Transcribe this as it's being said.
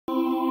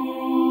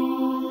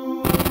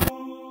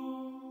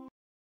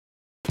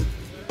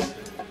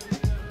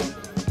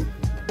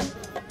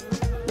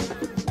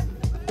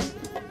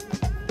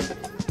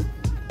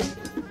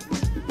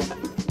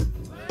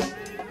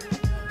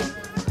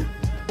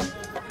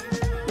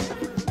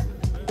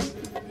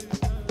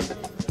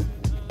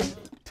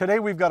Today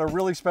we've got a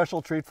really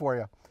special treat for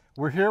you.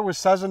 We're here with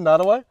Cezon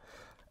Nottoway,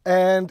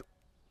 and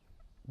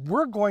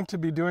we're going to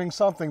be doing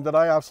something that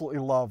I absolutely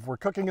love. We're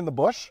cooking in the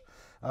bush.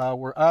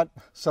 We're at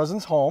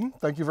Cezon's home.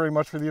 Thank you very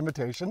much for the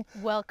invitation.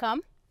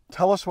 Welcome.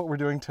 Tell us what we're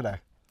doing today.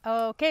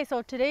 Okay,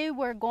 so today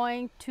we're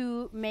going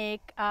to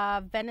make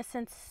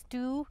venison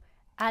stew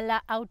a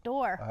la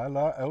outdoor. A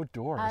la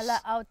outdoors. A la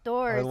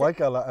outdoors. I like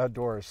a la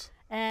outdoors.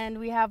 And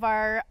we have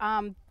our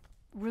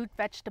root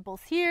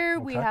vegetables here.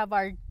 Okay. We have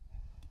our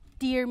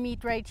deer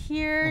meat right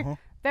here.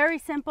 Very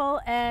simple.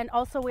 And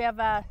also we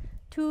have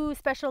two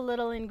special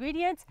little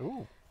ingredients.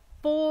 Ooh.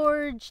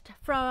 Foraged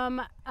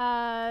from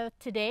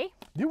today.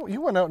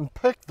 You went out and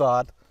picked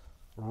that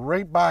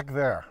right back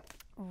there.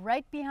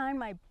 Right behind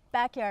my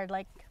backyard,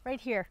 like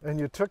right here. And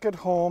you took it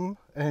home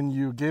and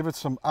you gave it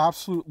some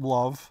absolute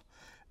love.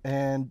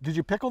 And did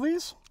you pickle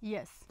these?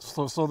 Yes.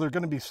 So they're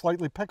going to be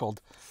slightly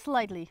pickled.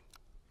 Slightly.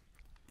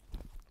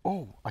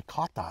 Oh, I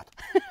caught that.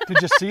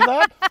 Did you see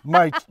that?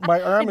 My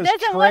arm is trained. It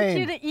doesn't want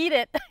you to eat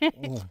it.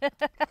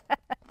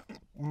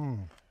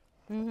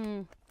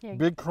 Here,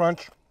 Big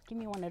crunch. give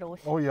me one of those.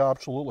 Oh yeah,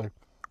 absolutely.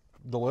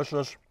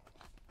 Delicious,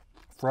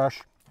 fresh.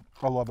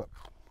 I love it.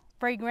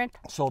 Fragrant.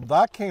 So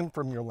that came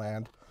from your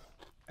land,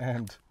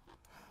 and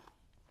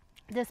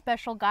This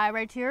special guy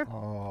right here.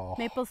 oh,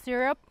 Maple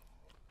syrup.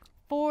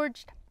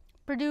 Foraged,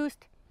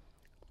 produced,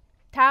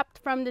 tapped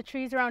from the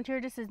trees around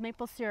here. This is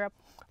maple syrup.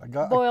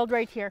 Boiled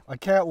right here. I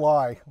can't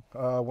lie.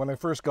 When I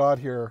first got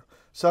here,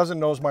 Cezon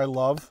knows my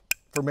love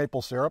for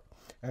maple syrup,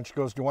 and she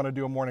goes, "Do you want to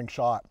do a morning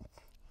shot?"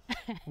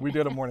 We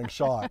did a morning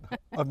shot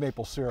of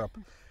maple syrup.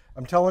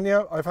 I'm telling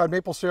you, I've had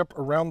maple syrup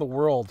around the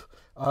world,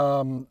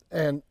 and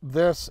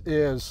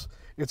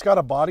it's got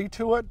a body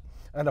to it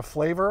and a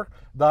flavor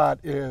that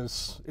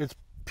it's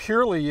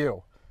purely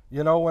you.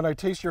 You know, when I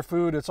taste your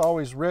food, it's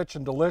always rich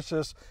and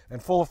delicious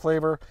and full of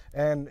flavor,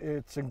 and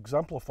it's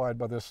exemplified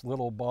by this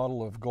little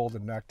bottle of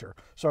golden nectar.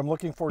 So I'm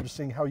looking forward to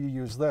seeing how you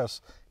use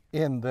this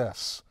in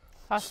this.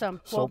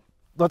 Awesome. So Well,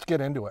 let's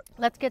get into it.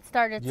 let's get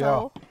started. Yeah.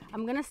 So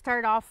I'm going to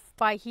start off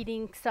by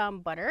heating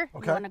some butter.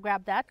 Okay. You want to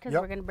grab that because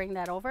Yep. we're going to bring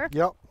that over.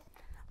 Yep,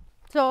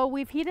 So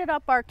we've heated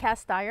up our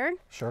cast iron.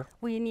 sure.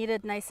 We need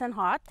it nice and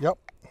hot. Yep.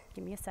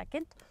 Give me a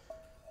second.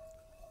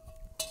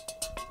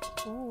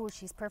 Ooh,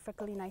 she's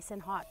perfectly nice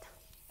and hot.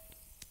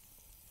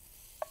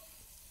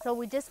 So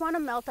we just want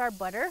to melt our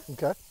butter.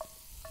 Okay.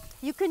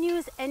 You can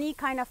use any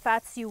kind of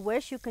fats you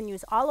wish. You can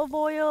use olive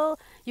oil,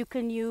 you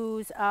can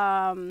use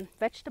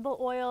vegetable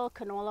oil,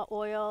 canola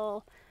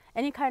oil,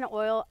 any kind of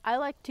oil. I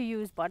like to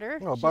use butter.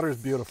 Oh, butter is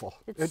beautiful.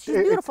 It's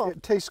beautiful.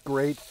 It tastes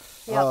great.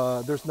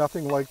 Yep. There's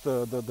nothing like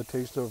the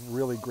taste of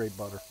really great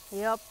butter.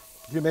 Yep.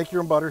 Do you make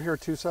your own butter here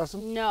too,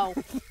 Cezon? No.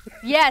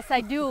 Yes,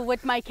 I do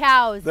with my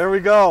cows. There we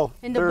go.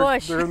 In the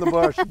bush. They're in the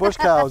bush. Bush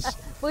cows.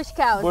 Bush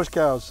cows. Bush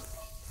cows.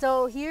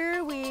 So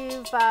here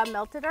we've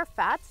melted our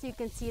fats. You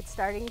can see it's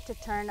starting to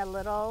turn a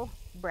little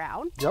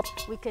brown. Yep.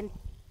 We can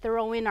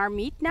throw in our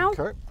meat now.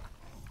 Okay.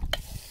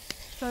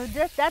 So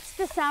that's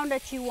the sound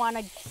that you want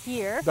to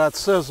hear. That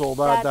sizzle,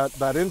 That's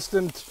that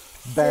instant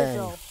bang.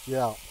 sizzle.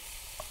 Yeah.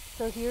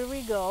 So here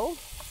we go.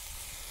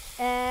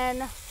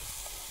 And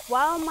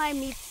while my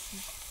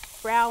meat's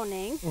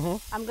browning,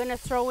 I'm gonna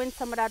throw in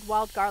some of that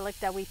wild garlic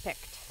that we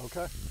picked.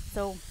 Okay.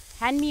 So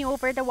hand me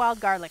over the wild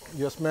garlic.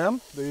 Yes, ma'am.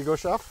 There you go,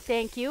 chef.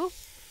 Thank you.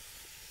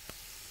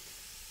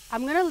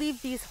 I'm gonna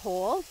leave these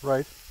whole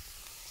Right.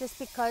 just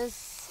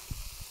because,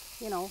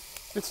 you know.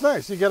 It's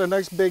nice. You get a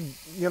nice big,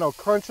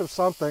 crunch of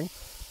something.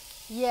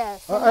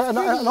 Yes. And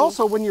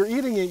also when you're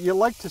eating it, you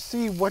like to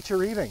see what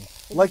you're eating.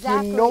 Like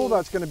you know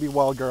that's going to be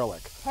wild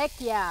garlic. Heck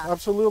yeah.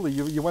 Absolutely.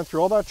 You went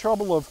through all that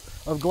trouble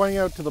of going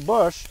out to the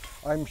bush,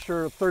 I'm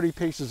sure 30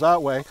 paces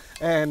that way,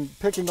 and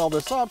picking all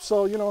this up.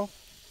 So,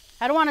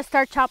 I don't want to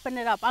start chopping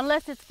it up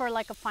unless it's for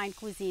like a fine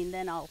cuisine.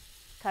 Then I'll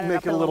cut it make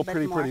up it a little bit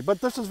pretty more. pretty. But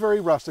this is very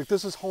rustic.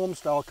 This is home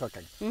style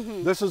cooking.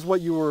 This is what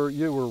you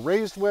were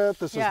raised with.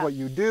 This is what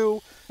you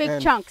do.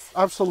 Big chunks.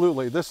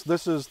 Absolutely. This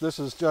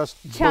is just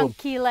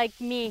Chunky like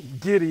me. boom,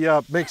 giddy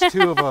up. Makes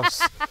two of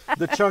us.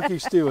 The chunky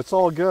stew. It's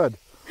all good.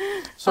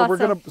 So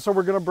Awesome.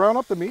 we're gonna brown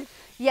up the meat.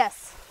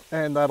 Yes.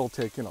 And that'll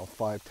take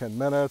 5-10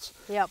 minutes.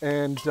 Yep.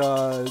 And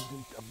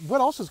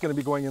what else is going to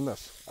be going in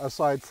this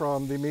aside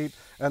from the meat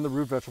and the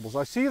root vegetables?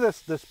 I see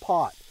this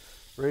pot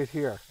right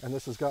here, and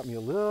this has got me a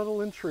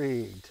little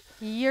intrigued.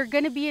 You're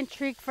going to be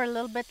intrigued for a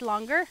little bit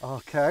longer.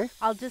 Okay.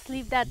 I'll just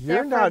leave that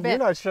there for a bit. You're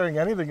not sharing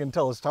anything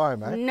until it's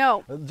time, eh?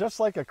 No. Just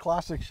like a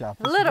classic chef.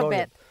 A little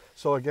bit.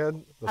 So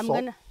again, I'm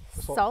going to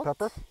salt,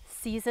 pepper.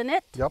 season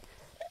it. Yep.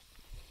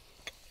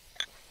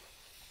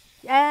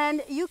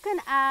 And you can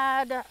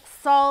add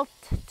salt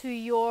to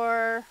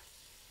your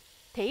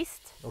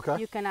taste. Okay.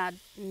 You can add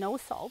no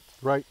salt.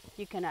 Right.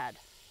 You can add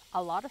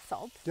a lot of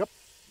salt. Yep.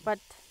 But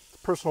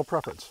Personal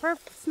preference.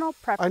 personal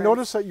preference. I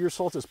noticed that your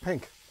salt is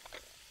pink.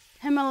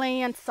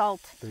 Himalayan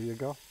salt. There you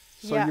go.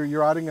 So Yeah.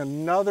 you're adding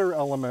another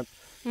element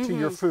to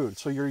your food.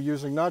 So you're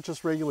using not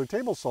just regular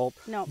table salt,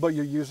 No. but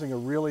you're using a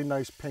really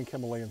nice pink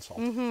Himalayan salt.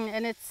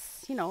 And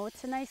it's, you know,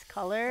 it's a nice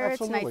color.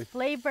 Absolutely. It's nice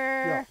flavor.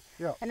 Yeah,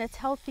 yeah. And it's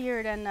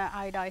healthier than the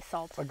iodized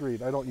salt.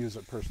 Agreed. I don't use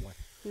it personally.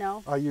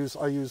 No. I use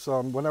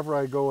whenever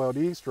I go out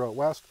east or out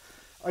west,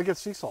 I get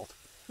sea salt.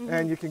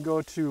 And you can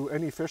go to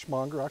any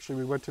fishmonger. Actually,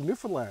 we went to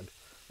Newfoundland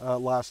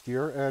last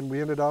year, and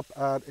we ended up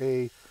at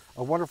a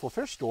wonderful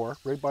fish store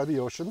right by the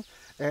ocean,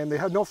 and they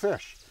had no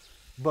fish.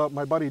 But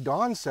my buddy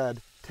Don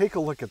said, take a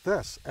look at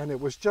this. And it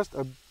was just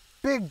a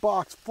big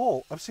box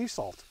full of sea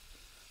salt.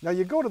 Now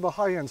you go to the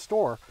high-end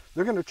store,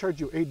 they're going to charge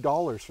you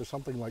 $8 for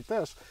something like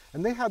this,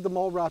 and they had them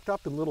all wrapped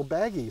up in little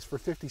baggies for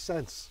 50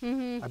 cents.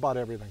 I bought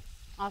everything.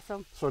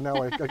 Awesome. So now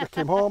I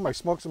came home, I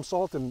smoked some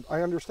salt, and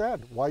I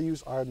understand why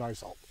use iodized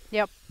salt.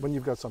 Yep. When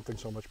you've got something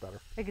so much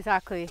better.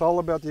 Exactly. It's all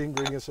about the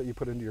ingredients that you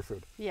put into your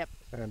food. Yep.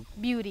 And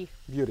Beauty.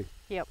 beauty.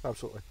 Yep.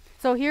 Absolutely.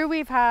 So here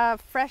we have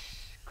fresh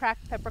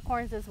cracked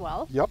peppercorns as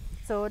well. Yep.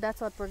 So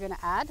that's what we're going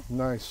to add.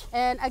 Nice.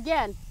 And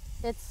again,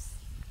 it's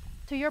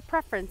to your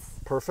preference.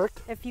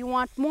 Perfect. If you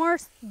want more,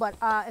 but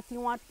if you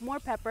want more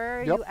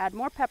pepper, Yep. you add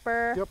more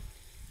pepper. Yep.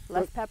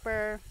 Less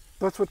pepper.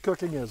 That's what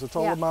cooking is. It's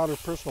all Yeah. a matter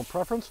of personal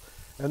preference,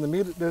 and the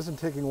meat isn't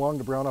taking long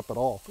to brown up at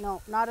all.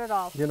 No, not at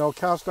all. You know,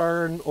 cast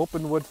iron,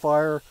 open wood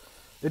fire,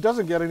 it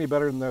doesn't get any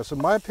better than this. In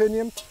my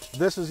opinion,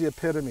 this is the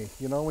epitome.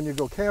 You know, when you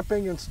go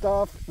camping and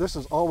stuff, this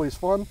is always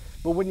fun.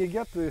 But when you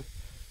get the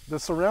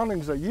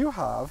surroundings that you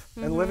have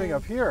and living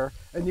up here,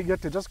 and you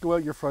get to just go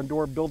out your front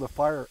door, build a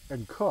fire,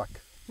 and cook.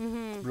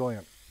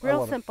 Brilliant. I Real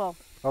love simple.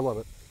 it. I love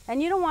it.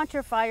 And you don't want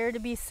your fire to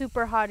be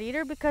super hot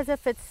either, because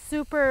if it's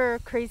super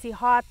crazy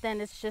hot,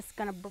 then it's just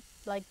gonna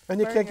like. And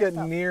you burn can't get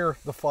yourself. near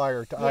the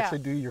fire to Yeah. actually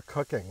do your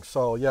cooking.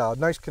 So yeah, a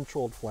nice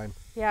controlled flame.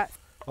 Yeah.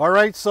 All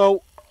right,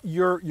 so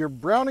you're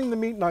browning the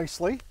meat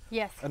nicely.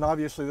 Yes. And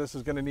obviously this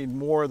is going to need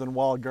more than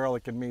wild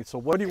garlic and meat. So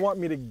what do you want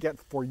me to get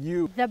for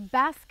you? The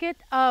basket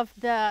of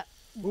the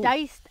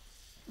diced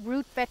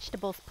root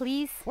vegetables,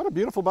 please. What a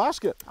beautiful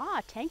basket.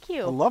 Ah, thank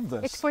you. I love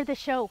this. It's for the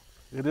show.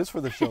 It is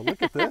for the show.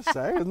 Look at this,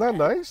 eh? Isn't that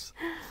nice?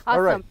 Awesome.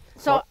 All right.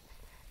 So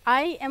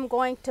I am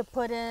going to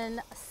put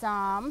in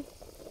some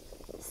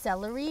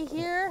celery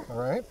here. All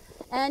right.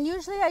 And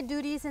usually I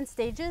do these in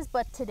stages,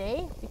 but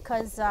today,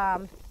 because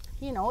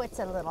you know, it's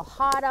a little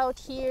hot out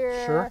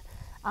here. Sure.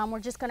 We're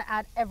just gonna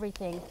add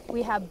everything.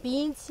 We have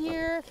beans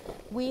here,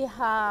 we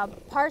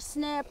have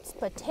parsnips,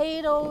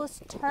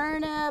 potatoes,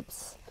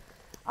 turnips,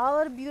 all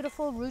of the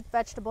beautiful root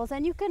vegetables.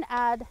 And you can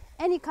add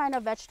any kind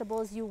of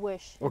vegetables you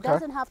wish. Okay. It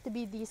doesn't have to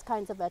be these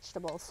kinds of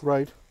vegetables.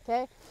 Right.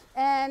 Okay,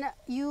 and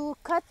you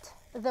cut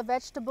the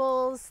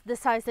vegetables the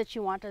size that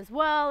you want as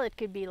well. It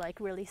could be like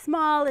really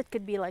small, it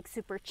could be like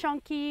super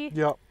chunky.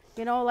 Yeah.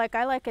 You know, like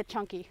I like it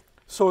chunky.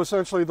 So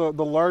essentially the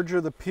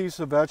larger the piece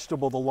of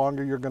vegetable, the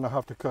longer you're going to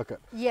have to cook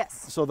it.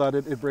 Yes. So that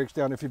it breaks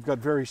down. If you've got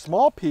very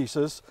small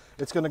pieces,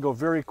 it's going to go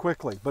very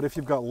quickly. But if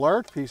you've got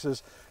large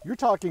pieces, you're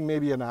talking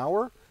maybe an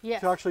hour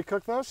Yes. to actually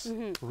cook this?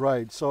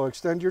 Right. So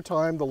extend your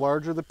time. The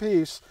larger the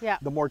piece, Yeah.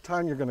 the more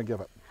time you're going to give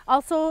it.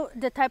 Also,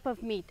 the type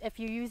of meat. If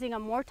you're using a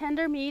more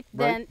tender meat,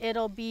 Right. then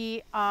it'll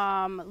be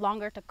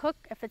longer to cook.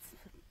 If it's,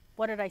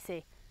 what did I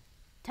say?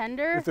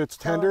 Tender? If it's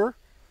so tender,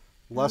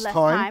 less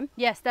time.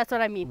 Yes, that's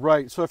what I mean.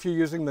 Right. So if you're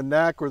using the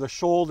neck or the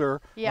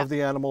shoulder Yeah. of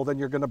the animal, then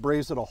you're going to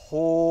braise it a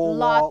whole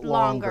Lot lot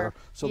longer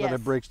so that Yes.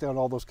 it breaks down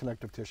all those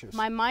connective tissues.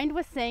 My mind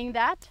was saying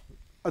that.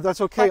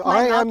 That's okay. But my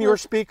I am mouth your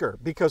was- speaker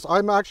because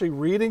I'm actually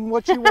reading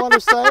what you want to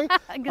say.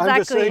 I'm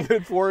just saying Exactly.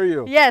 it for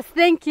you. Yes,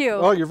 thank you.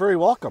 Oh, you're very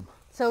welcome.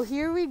 So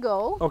here we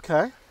go.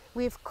 Okay.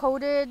 We've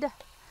coated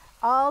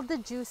all the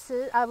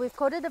juices, we've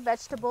coated the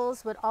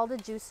vegetables with all the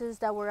juices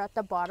that were at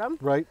the bottom.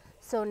 Right.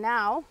 So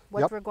now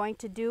what Yep. we're going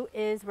to do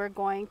is we're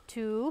going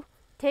to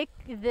take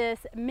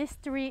this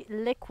mystery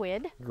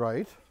liquid,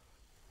 Right.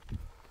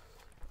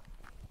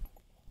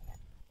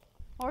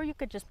 or you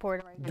could just pour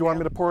it right Do you want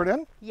me to pour it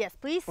in? Yes,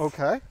 please.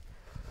 Okay.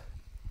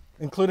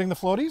 Including the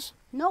floaties?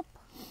 Nope.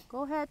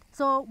 Go ahead.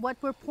 So what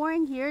we're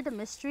pouring here, the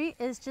mystery,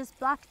 is just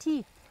black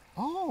tea.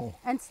 Oh.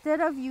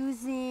 Instead of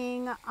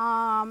using,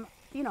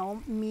 you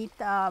know, meat,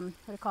 what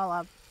do you call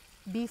a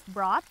beef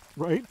broth?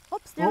 Right.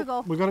 Oops, there we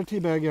go. We got a tea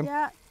bag in.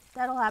 Yeah,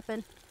 that'll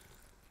happen.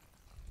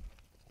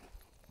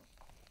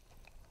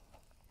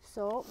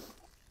 So,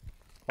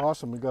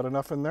 Awesome. We got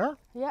enough in there?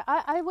 yeah,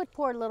 I would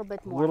pour a little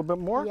bit more. A little bit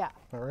more? Yeah.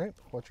 All right.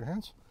 Watch your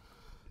hands.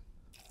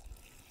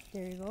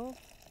 There you go.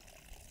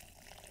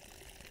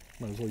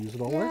 Might as well use it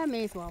all Yeah, the way.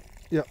 may as well.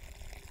 Yeah.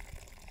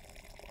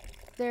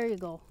 There you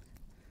go.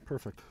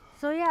 Perfect.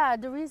 So yeah,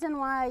 the reason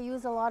why I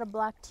use a lot of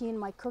black tea in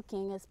my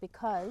cooking is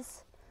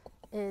because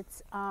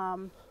it's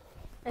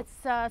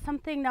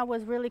something that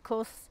was really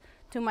close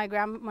to my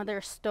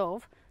grandmother's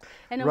stove,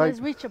 and it Right. was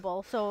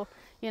reachable. So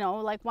you know,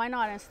 like why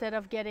not, instead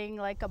of getting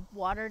like a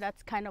water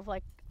that's kind of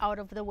like out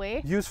of the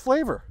way? Use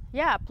flavor.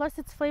 Yeah. Plus,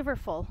 it's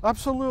flavorful.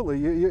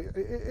 Absolutely.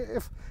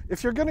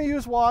 If you're going to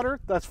use water,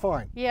 that's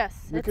fine.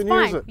 Yes, You it's can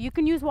fine. use it. You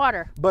can use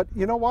water. But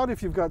you know what?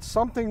 If you've got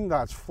something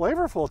that's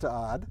flavorful to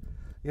add,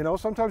 You know,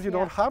 sometimes you Yeah.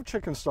 don't have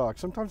chicken stock.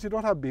 Sometimes you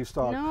don't have beef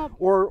stock Nope.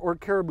 or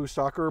caribou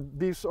stock or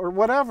beef or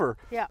whatever.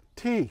 Yeah.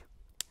 Tea,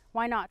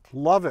 Why not?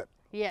 love it.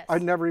 Yes. I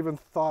never even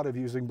thought of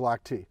using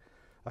black tea.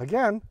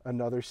 Again,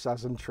 another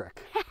Cezon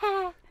trick.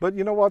 But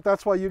you know what?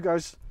 That's why you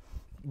guys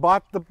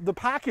bought the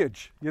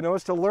package, you know,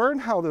 is to learn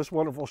how this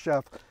wonderful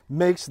chef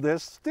makes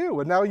this stew.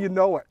 And now you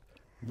know it.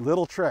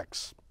 Little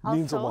tricks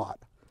means a Also, lot.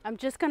 I'm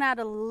just gonna add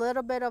a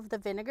little bit of the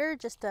vinegar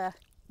just to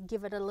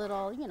give it a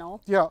little, you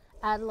know, Yeah,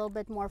 add a little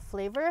bit more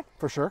flavor.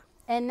 for sure.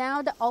 And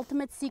now the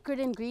ultimate secret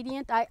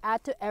ingredient I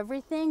add to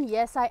everything.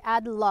 Yes, I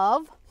add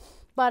love,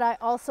 but I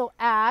also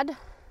add,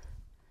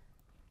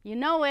 you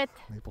know it,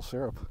 Maple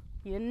syrup.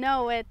 you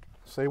know it,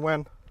 Say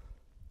when.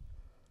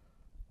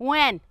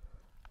 when.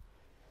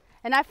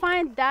 And I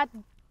find that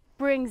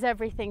brings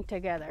everything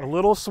together. A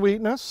little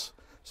sweetness.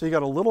 So you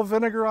got a little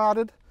vinegar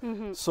added.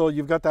 So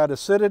you've got that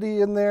acidity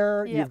in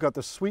there. Yeah. You've got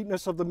the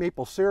sweetness of the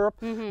maple syrup.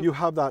 You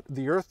have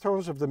the earth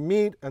tones of the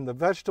meat and the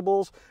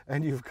vegetables,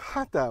 and you've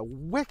got that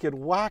wicked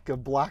whack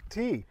of black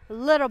tea. A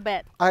little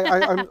bit.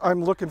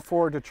 I'm looking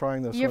forward to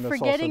trying this. You're when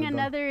it's all forgetting said and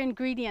done. another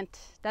ingredient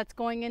that's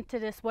going into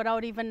this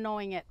without even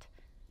knowing it.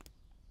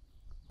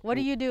 What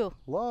do you do?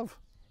 Love.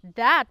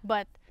 That,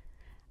 but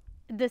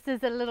this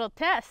is a little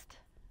test.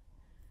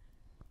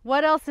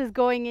 What else is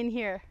going in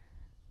here?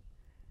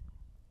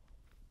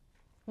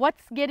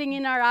 What's getting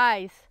in our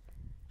eyes?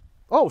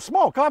 Oh,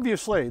 smoke,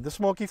 obviously, the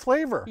smoky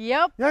flavor.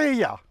 Yep.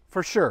 Yeah,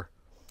 for sure.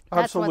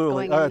 That's what's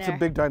Absolutely. going in It's a there.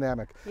 big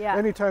dynamic. Yeah.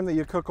 Anytime that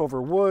you cook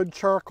over wood,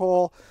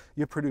 charcoal,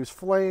 you produce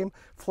flame.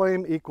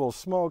 Flame equals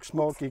smoke.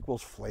 Smoke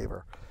equals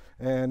flavor.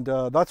 And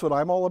that's what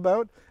I'm all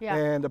about. Yeah.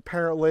 And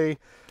apparently,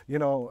 you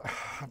know,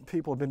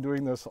 people have been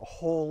doing this a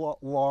whole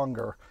lot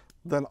longer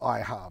than I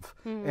have.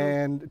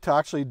 And to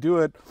actually do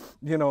it,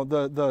 you know,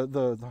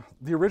 the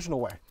original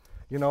way,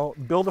 you know,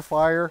 build a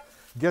fire,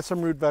 get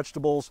some root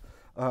vegetables,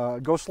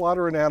 go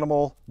slaughter an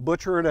animal,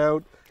 butcher it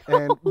out,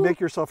 and make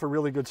yourself a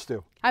really good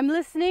stew. I'm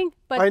listening,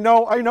 but I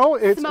know.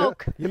 It's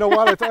Smoke. you know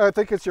what? I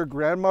think it's your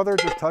grandmother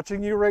just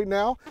touching you right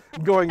now,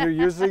 going, "You're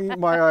using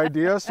my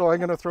idea, so I'm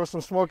going to throw some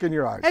smoke in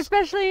your eyes."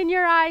 especially in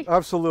your eye.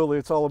 Absolutely,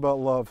 it's all about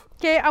love.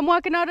 Okay, I'm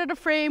walking out of the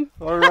frame.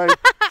 All right.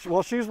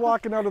 Well, she's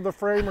walking out of the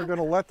frame. We're going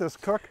to let this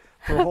cook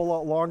for a whole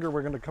lot longer.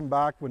 We're going to come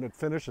back when it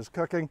finishes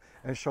cooking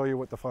and show you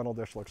what the final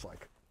dish looks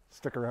like.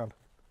 Stick around.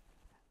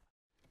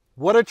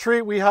 What a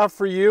treat we have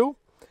for you.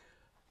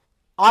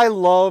 I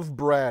love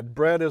bread.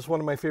 Bread is one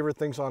of my favorite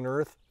things on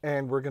earth,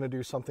 and we're going to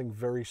do something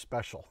very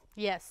special.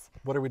 Yes.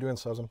 What are we doing,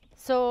 Cezon?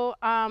 So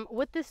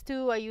with this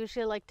stew, I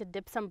usually like to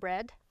dip some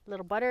bread, a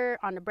little butter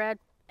on the bread.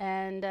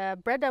 And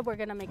bread that we're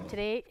going to make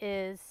today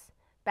is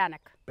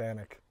bannock.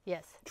 Bannock.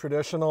 Yes.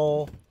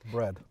 Traditional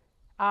bread.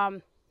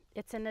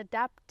 It's an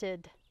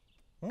adapted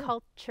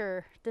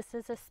culture. This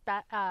is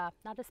not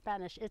a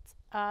Spanish, it's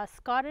a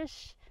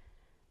Scottish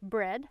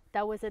bread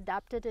that was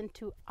adapted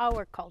into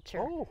our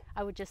culture. Oh.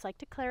 I would just like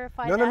to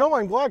clarify No, that. no,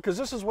 I'm glad, because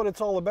this is what it's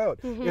all about,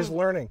 is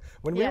learning.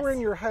 When we were Yes.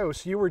 in your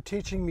house, you were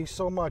teaching me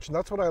so much, and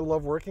that's what I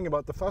love working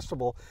about the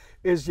festival,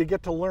 is you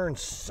get to learn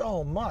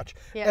so much.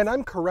 Yes. And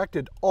I'm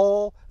corrected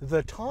all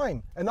the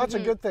time, and that's a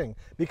good thing,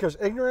 because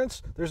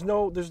ignorance, there's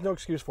no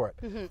excuse for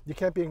it. You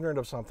can't be ignorant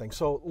of something,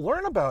 so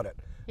learn about it.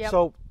 Yep.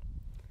 So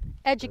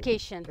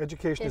Education.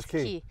 education is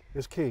key.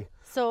 Is key.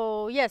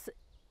 So yes,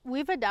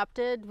 we've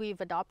adopted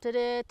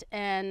it,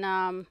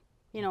 and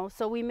you know,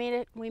 so we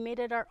made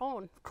it our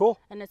own, Cool.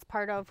 and it's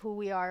part of who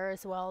we are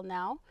as well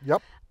now.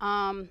 Yep.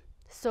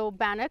 So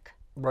bannock,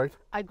 Right.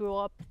 I grew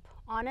up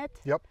on it,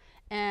 Yep.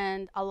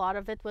 and a lot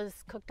of it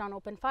was cooked on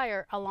open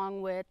fire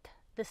along with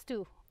the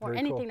stew or Very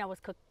anything cool. that was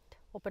cooked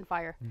open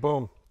fire.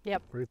 Boom.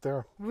 Yep. Right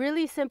there.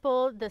 Really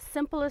simple, the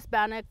simplest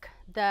bannock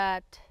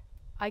that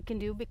I can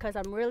do, because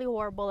I'm really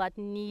horrible at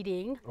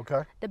kneading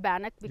Okay. the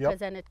bannock, because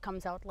then it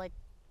comes out like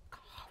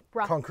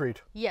rough.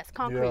 Concrete. Yes,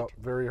 concrete. Yeah.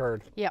 Very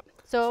hard. Yep.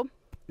 So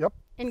Yep.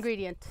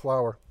 ingredient,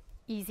 Flour.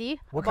 easy.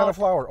 What kind of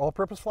flour?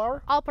 All-purpose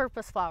flour?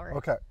 All-purpose flour.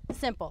 Okay.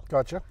 Simple.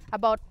 Gotcha.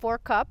 About 4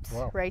 cups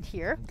Wow. right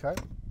here. Okay.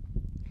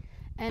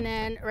 And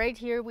then right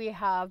here we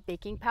have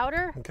baking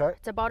powder. Okay.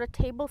 It's about 1.5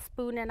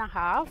 tablespoons,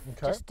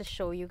 Okay. just to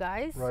show you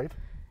guys. Right.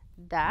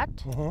 That.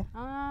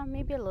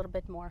 Maybe a little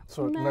bit more.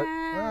 So a little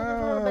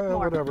bit more.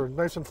 whatever,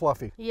 nice and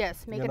fluffy,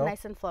 Yes, make You it know?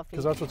 nice and fluffy.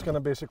 because that's what's going to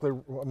basically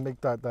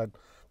make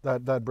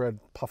that bread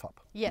puff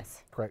up.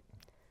 Yes. Great.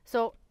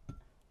 So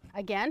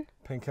again,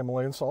 Pink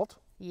Himalayan salt.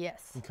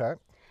 yes. Okay.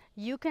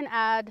 You can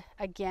add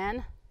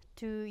again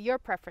to your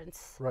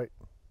preference. Right.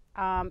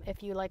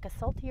 If you like a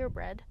saltier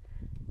bread,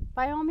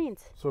 by all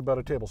means, So about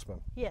a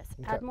tablespoon. yes,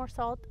 Okay. add more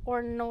salt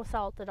or no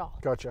salt at all.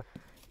 Gotcha.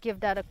 Give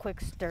that a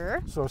quick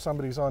stir. So if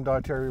somebody's on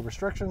dietary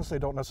restrictions, they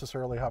don't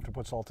necessarily have to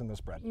put salt in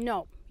this bread.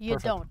 No, you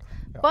Perfect. don't.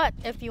 Yeah. But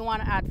if you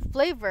want to add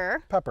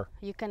flavor, Pepper.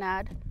 you can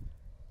add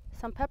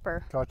some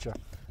pepper. Gotcha.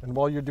 And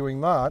while you're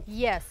doing that,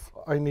 Yes,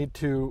 I need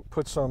to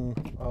put some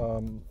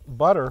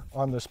butter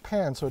on this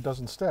pan so it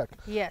doesn't stick.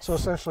 yes. So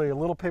essentially a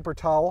little paper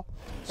towel,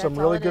 some That's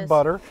all really it good is.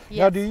 butter. Now,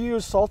 Yes. do you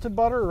use salted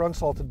butter or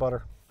unsalted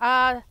butter?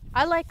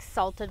 I like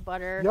salted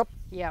butter. Yep.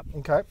 Yep.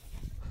 Okay.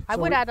 I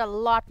would add a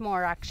lot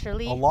more,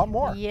 actually. A lot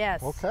more?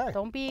 Yes. Okay.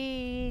 Don't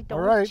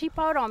right. cheap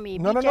out on me.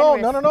 No.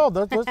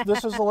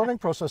 This is the learning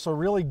process. So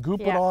really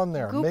goop it on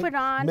there. Goop it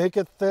on. Make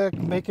it thick.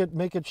 Make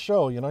it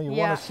show. You know, you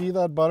want to see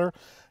that butter.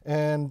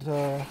 And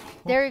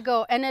there you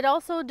go. And it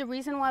also, the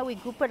reason why we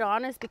goop it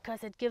on is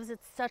because it gives it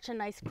such a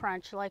nice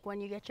crunch. Like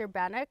when you get your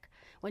bannock,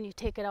 when you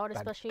take it out,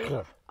 especially,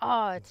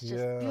 oh, it's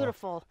just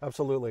beautiful.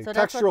 Absolutely. So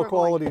textural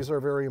qualities are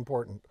very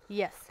important.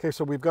 Yes. Okay,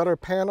 so we've got our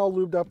pan all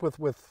lubed up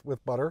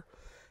with butter,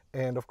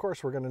 and of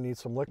course we're going to need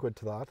some liquid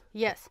to that.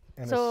 Yes.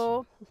 And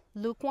so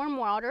lukewarm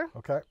water.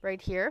 Okay.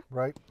 Right here.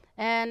 Right.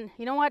 And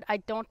you know what? I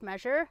don't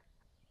measure.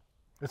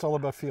 It's all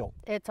about feel.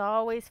 It's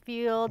always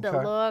feel, the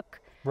look.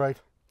 Right.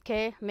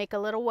 Okay, make a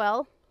little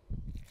well,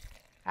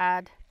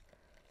 add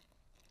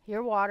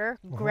your water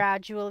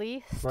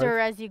gradually, stir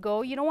as you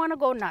go. You don't want to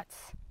go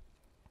nuts.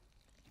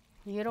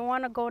 You don't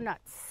want to go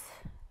nuts.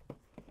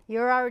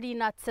 You're already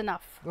nuts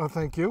enough. Oh,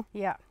 thank you.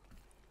 Yeah.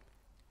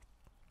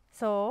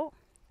 So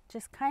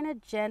just kind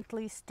of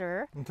gently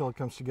stir. Until it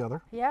comes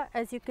together. Yeah,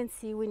 as you can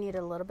see, we need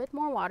a little bit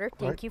more water.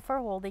 Thank you for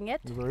holding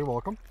it. You're very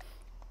welcome.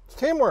 It's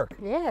teamwork.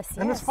 Yes,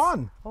 and it's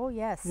fun. Oh,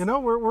 yes. You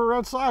know, we're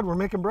outside, we're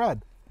making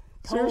bread.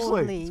 Totally,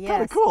 seriously, it's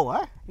kind of cool,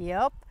 eh?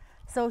 Yep.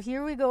 So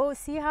here we go.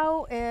 See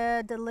how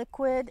the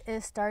liquid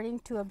is starting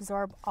to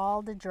absorb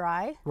all the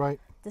dry? Right.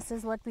 This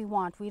is what we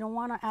want. We don't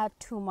want to add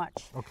too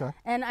much. Okay.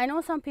 And I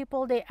know some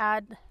people, they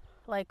add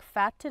like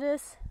fat to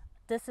this.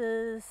 This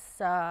is,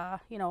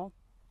 you know,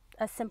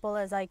 as simple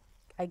as I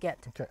get.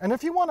 Okay. And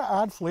if you want to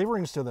add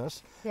flavorings to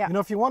this, you know,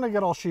 if you want to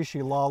get all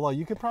shishi lala,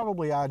 you could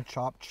probably add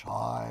chopped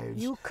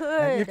chives. You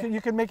could.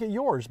 You can make it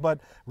yours. But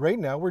right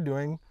now we're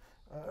doing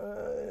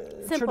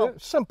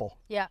simple.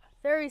 Yeah,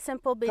 very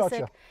simple, basic.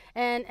 Gotcha.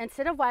 And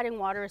instead of adding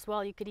water as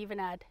well, you could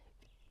even add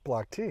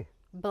black tea.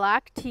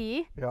 Black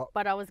tea. Yeah.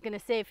 But I was gonna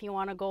say, if you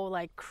want to go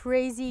like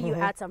crazy, you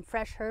add some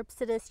fresh herbs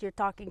to this. You're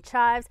talking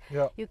chives.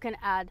 Yeah. You can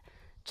add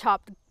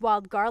chopped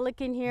wild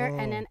garlic in here,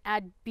 and then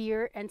add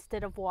beer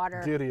instead of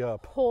water. Giddy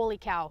up. Holy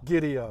cow.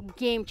 Giddy up.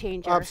 Game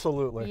changer.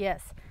 Absolutely.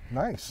 Yes.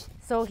 Nice.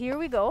 So here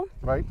we go.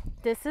 Right.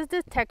 This is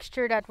the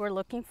texture that we're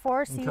looking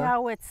for. See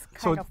how it's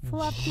kind of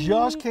fluffy?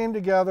 Just came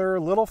together, a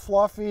little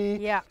fluffy.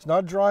 Yeah. It's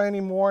not dry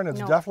anymore, and it's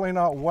definitely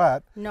not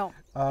wet. No.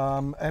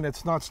 And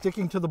it's not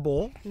sticking to the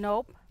bowl.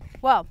 Nope.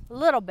 Well, a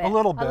little bit. A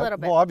little bit.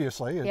 Well,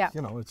 obviously,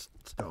 you know, it's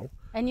dough.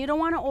 And you don't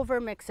want to over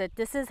mix it.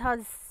 This is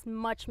as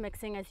much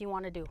mixing as you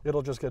want to do.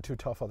 It'll just get too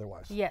tough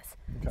otherwise. Yes.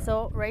 Okay.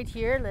 So right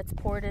here, let's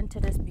pour it into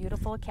this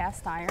beautiful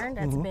cast iron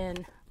that's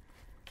been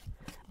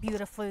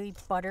beautifully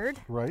buttered.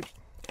 Right.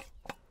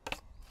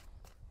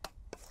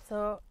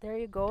 So there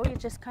you go. You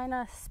just kind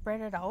of spread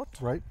it out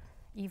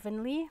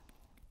evenly.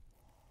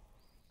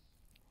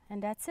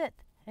 And that's it.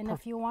 And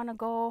if you want to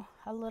go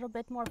a little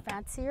bit more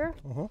fancier,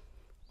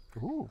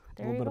 ooh,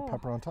 a little bit of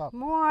pepper on top.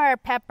 More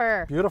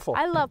pepper. Beautiful.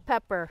 I love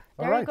pepper.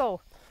 There you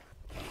go.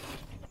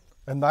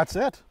 And that's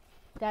it.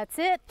 That's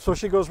it. So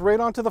she goes right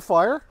onto the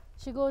fire?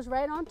 She goes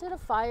right onto the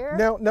fire.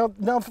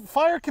 Now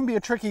fire can be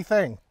a tricky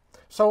thing.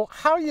 So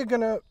how are you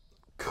going to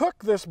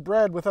cook this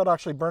bread without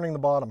actually burning the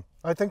bottom?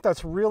 I think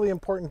that's really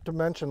important to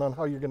mention on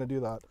how you're going to do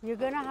that. You're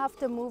going to have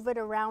to move it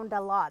around a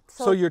lot.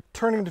 So you're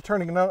turning to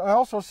turning. Now I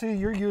also see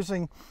you're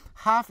using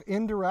half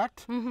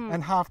indirect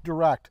and half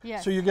direct.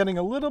 Yes. So you're getting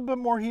a little bit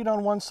more heat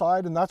on one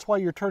side, and that's why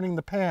you're turning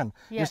the pan,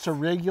 is to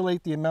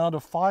regulate the amount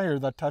of fire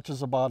that touches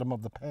the bottom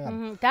of the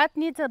pan. That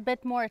needs a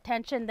bit more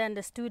attention than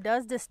the stew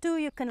does. The stew,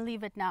 you can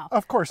leave it now.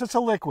 Of course, it's a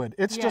liquid.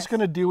 It's just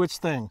going to do its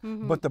thing.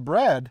 But the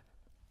bread,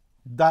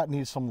 that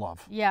needs some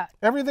love. Yeah.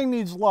 Everything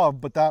needs love,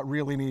 but that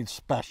really needs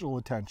special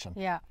attention.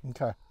 Yeah.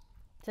 Okay.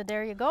 So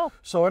there you go.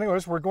 So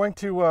anyways, we're going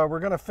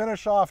to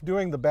finish off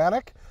doing the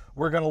bannock.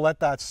 We're going to let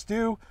that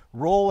stew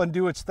roll and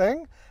do its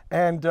thing,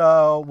 and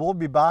we'll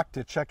be back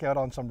to check out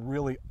on some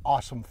really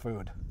awesome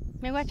food.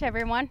 Miigwech,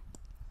 everyone.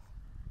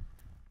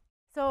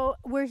 So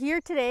we're here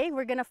today.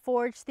 We're going to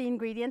forge the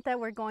ingredient that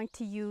we're going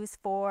to use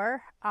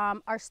for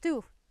our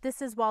stew.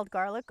 This is wild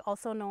garlic,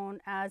 also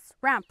known as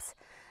ramps.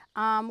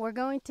 We're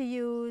going to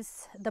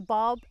use the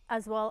bulb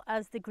as well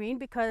as the green,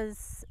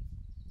 because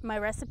my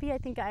recipe, I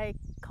think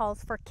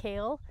calls for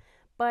kale,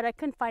 but I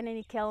couldn't find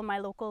any kale in my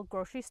local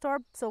grocery store,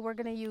 so we're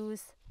going to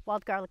use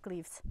wild garlic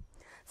leaves.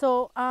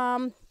 So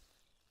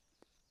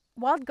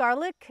wild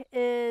garlic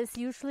is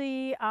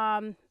usually,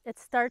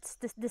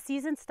 the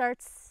season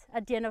starts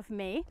at the end of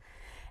May,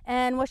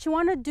 and what you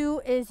want to do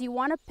is you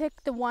want to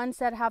pick the ones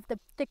that have the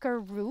thicker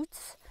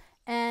roots,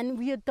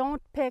 and you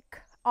don't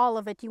pick all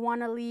of it. You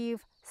want to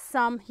leave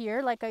some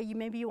here, like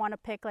maybe you want to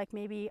pick like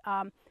maybe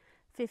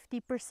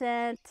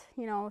 50%,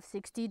 you know,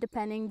 60,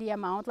 depending the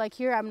amount. Like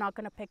here, I'm not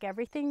going to pick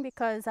everything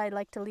because I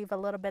like to leave a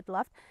little bit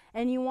left.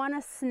 And you want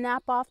to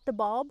snap off the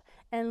bulb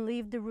and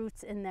leave the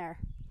roots in there.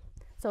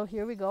 So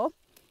here we go.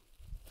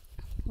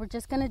 We're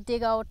just going to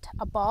dig out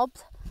a bulb.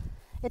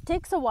 It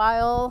takes a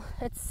while.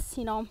 It's,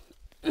 you know,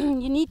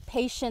 you need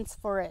patience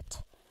for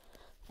it.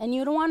 And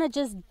you don't want to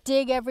just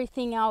dig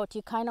everything out.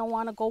 You kind of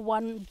want to go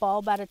one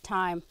bulb at a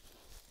time.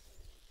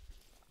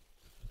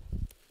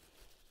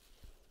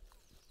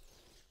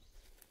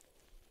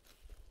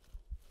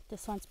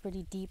 This one's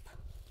pretty deep.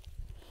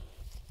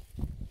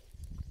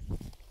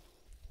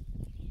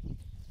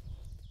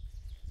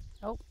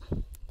 Oh,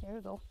 there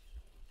we go.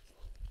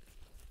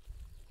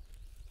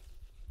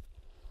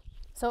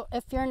 So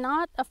if you're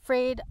not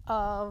afraid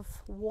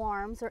of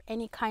worms or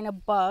any kind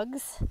of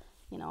bugs,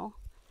 you know,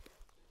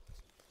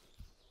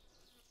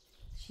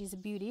 she's a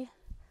beauty.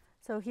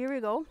 So here we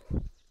go.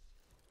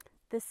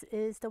 This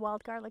is the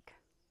wild garlic.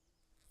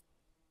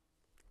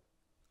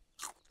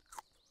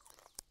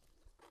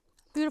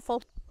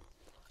 Beautiful.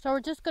 So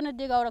we're just gonna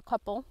dig out a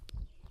couple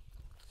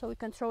so we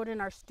can throw it in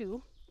our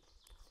stew.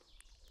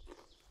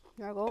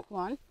 There we go,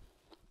 one.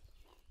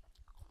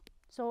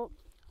 So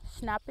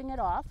snapping it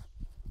off,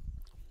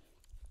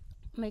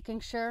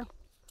 making sure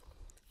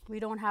we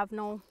don't have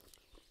no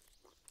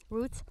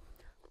roots.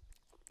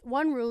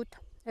 One root,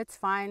 it's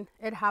fine,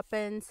 it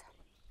happens.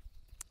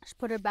 Just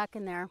put it back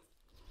in there.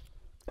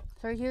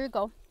 So here you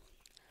go.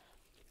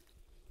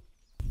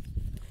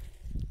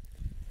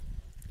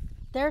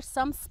 There's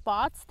some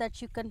spots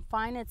that you can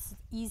find it's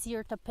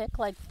easier to pick,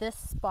 like this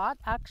spot.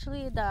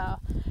 Actually, the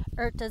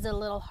earth is a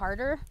little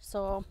harder,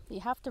 so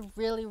you have to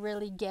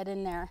really get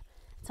in there.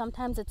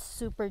 Sometimes it's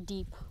super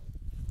deep.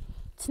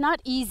 It's not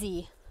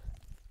easy.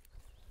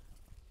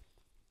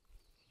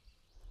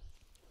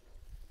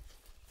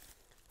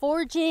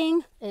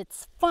 Foraging,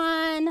 it's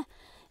fun,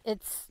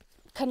 it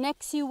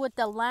connects you with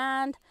the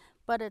land,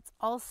 but it's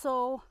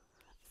also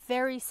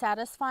very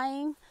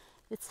satisfying.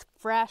 It's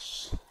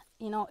fresh,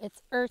 you know,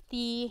 it's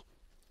earthy,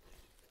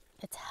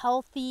 it's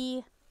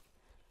healthy,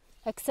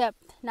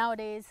 except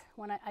nowadays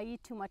when I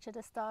eat too much of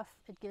this stuff,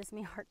 it gives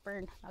me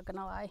heartburn, not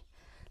gonna lie.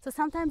 So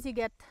sometimes you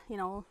get, you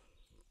know,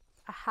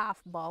 a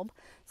half bulb,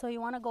 so you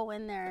want to go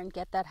in there and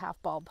get that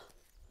half bulb.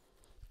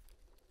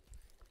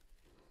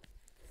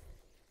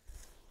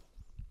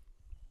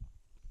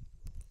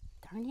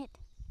 Darn it.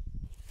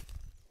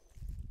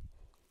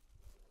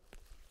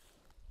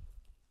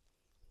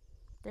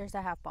 There's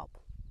a half bulb.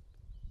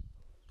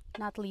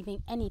 Not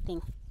leaving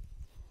anything.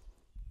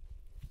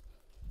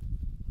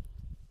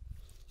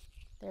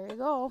 There you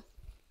go.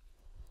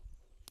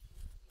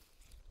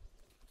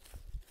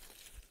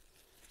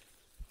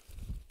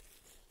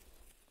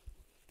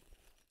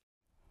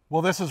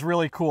 Well, this is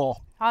really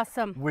cool.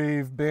 Awesome.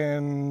 We've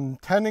been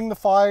tending the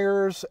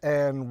fires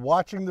and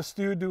watching the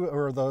stew do,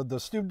 or the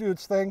stew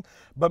dudes thing,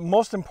 but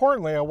most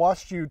importantly, I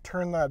watched you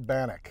turn that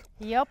bannock.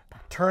 Yep.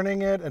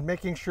 Turning it and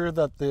making sure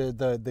that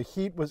the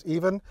heat was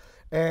even.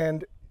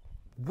 And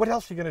what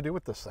else are you going to do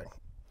with this thing?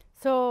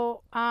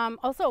 So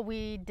also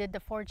we did the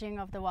foraging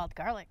of the wild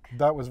garlic.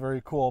 That was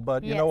very cool,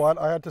 but you Yes. know what?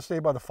 I had to stay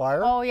by the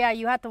fire. Oh yeah,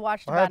 you had to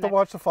watch the I had to bannock.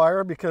 watch the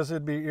fire because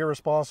it'd be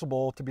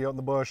irresponsible to be out in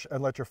the bush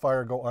and let your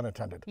fire go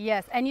unattended.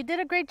 Yes, and you did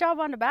a great job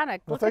on the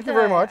bannock. Well, Look thank at you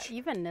very the much.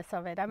 evenness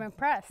of it. I'm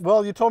impressed.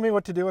 Well, you told me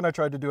what to do and I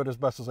tried to do it as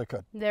best as I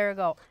could. There we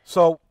go.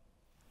 So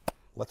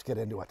let's get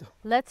into it.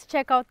 Let's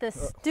check out the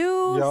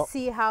stew, yep.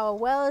 see how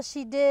well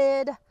she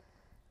did.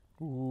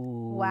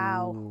 Ooh,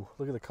 Wow.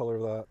 Look at the color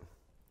of that.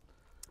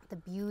 The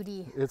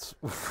beauty. It's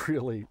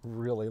really,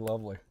 really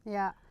lovely.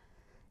 Yeah,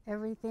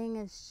 everything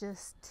is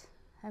just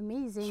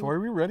amazing. So are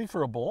we ready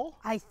for a bowl?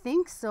 I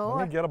think so.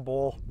 Let me get a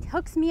bowl.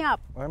 Hooks me up.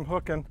 I'm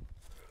hooking.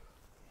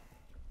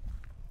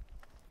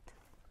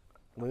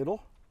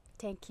 Ladle.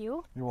 Thank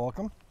you. You're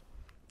welcome.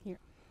 Here.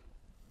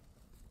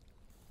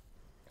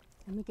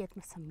 Let me get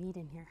some meat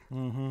in here.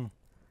 Mm-hmm.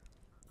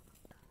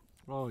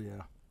 Oh,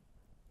 yeah.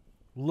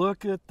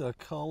 Look at the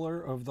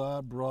color of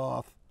that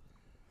broth.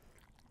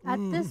 At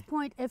this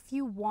point, if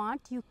you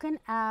want, you can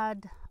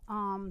add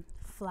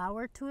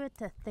flour to it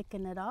to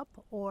thicken it up,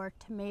 or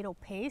tomato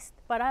paste,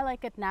 but I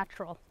like it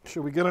natural.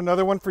 Should we get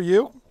another one for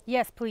you?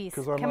 Yes, please.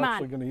 Because I'm Come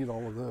actually on. going to eat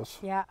all of this.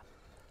 Yeah.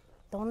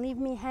 Don't leave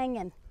me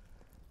hanging.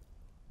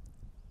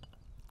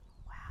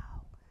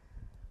 Wow.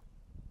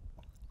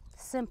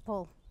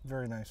 Simple.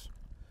 Very nice.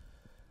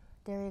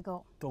 There you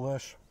go.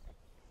 Delish.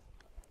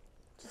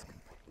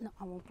 No,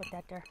 I won't put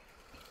that there.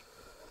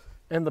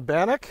 And the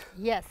bannock?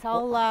 Yes,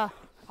 I'll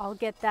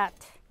get that.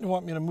 You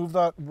want me to move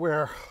that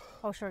where?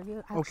 Oh, sure.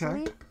 You Okay.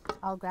 actually,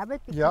 I'll grab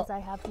it because Yep. I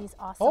have these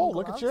awesome Oh, gloves.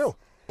 look at you.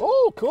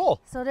 Oh, cool.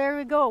 So there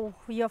we go.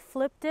 You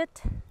flipped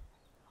it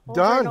over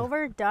Done. and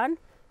over. Done.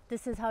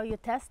 This is how you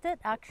test it.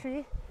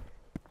 Actually,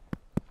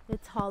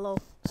 it's hollow.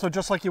 So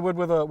just like you would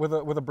with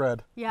a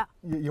bread, Yeah.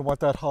 you want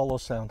that hollow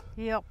sound.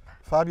 Yep.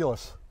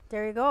 Fabulous.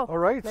 There you go. All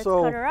right, Let's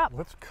so cut her up.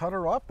 let's cut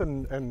her up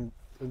and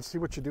see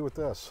what you do with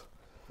this.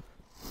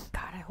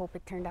 God, I hope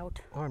it turned out.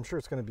 Oh, I'm sure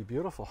it's going to be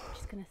beautiful.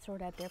 Just gonna throw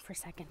that there for a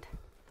second.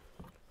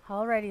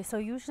 Alrighty, so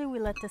usually we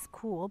let this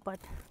cool, but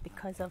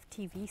because of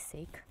TV's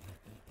sake.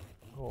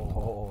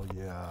 Oh,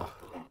 yeah.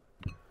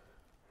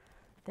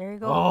 There you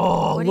go.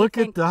 Oh, What do you look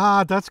at think?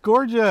 that. That's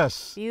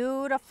gorgeous.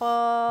 Beautiful.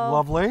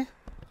 Lovely.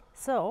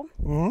 So,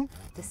 Mm-hmm.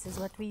 this is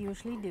what we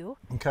usually do.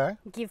 Okay.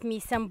 Give me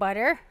some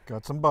butter.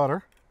 Got some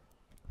butter.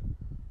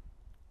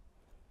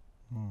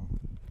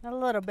 A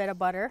little bit of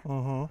butter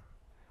Mm-hmm.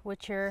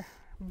 with your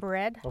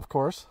bread. Of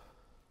course.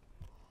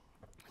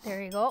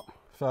 There you go.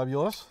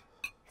 Fabulous.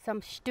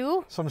 Some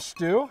stew. Some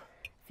stew.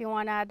 If you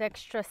want to add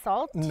extra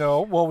salt.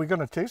 No, well, we're going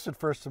to taste it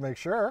first to make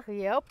sure.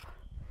 Yep.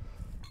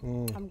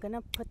 I'm going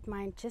to put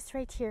mine just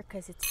right here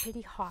because it's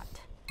pretty hot.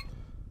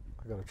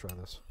 I got to try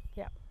this.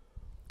 Yeah.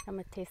 I'm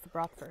going to taste the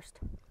broth first.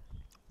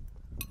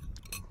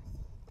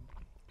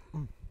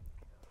 I'm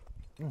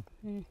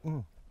adding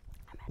salt.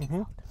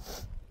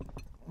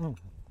 A little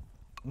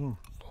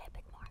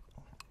bit more.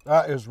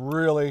 That is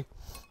really,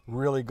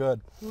 really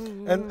good.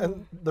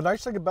 And the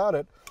nice thing about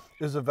it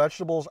is the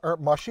vegetables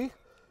aren't mushy.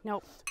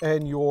 Nope.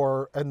 And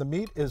the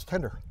meat is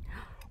tender.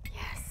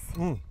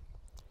 Yes.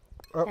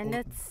 And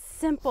it's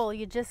simple.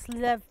 You just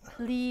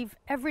leave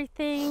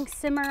everything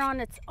simmer on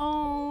its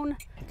own,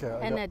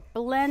 and it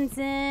blends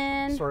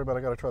in. Sorry, but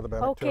I got to try the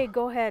bannock Okay, too.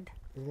 go ahead.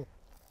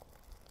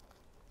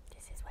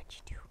 This is what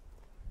you do.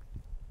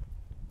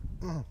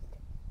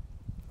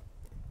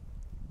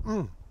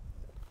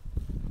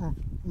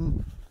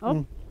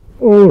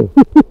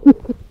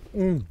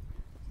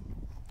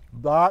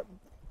 That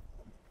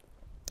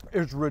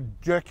is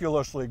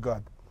ridiculously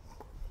good.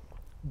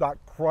 That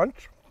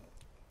crunch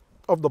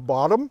of the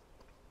bottom,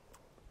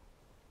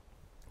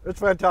 it's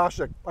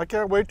fantastic. I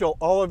can't wait till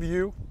all of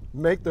you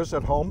make this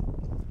at home.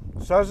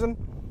 Cezon,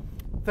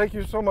 thank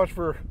you so much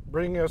for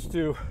bringing us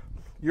to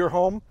your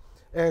home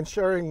and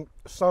sharing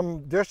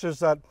some dishes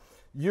that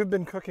you've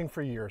been cooking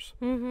for years.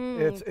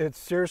 It's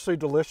seriously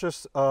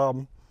delicious.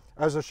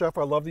 As a chef,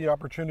 I love the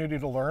opportunity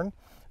to learn,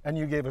 and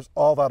you gave us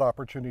all that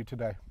opportunity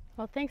today.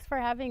 Well, thanks for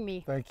having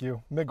me. Thank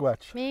you.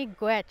 Miigwech.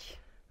 Miigwech.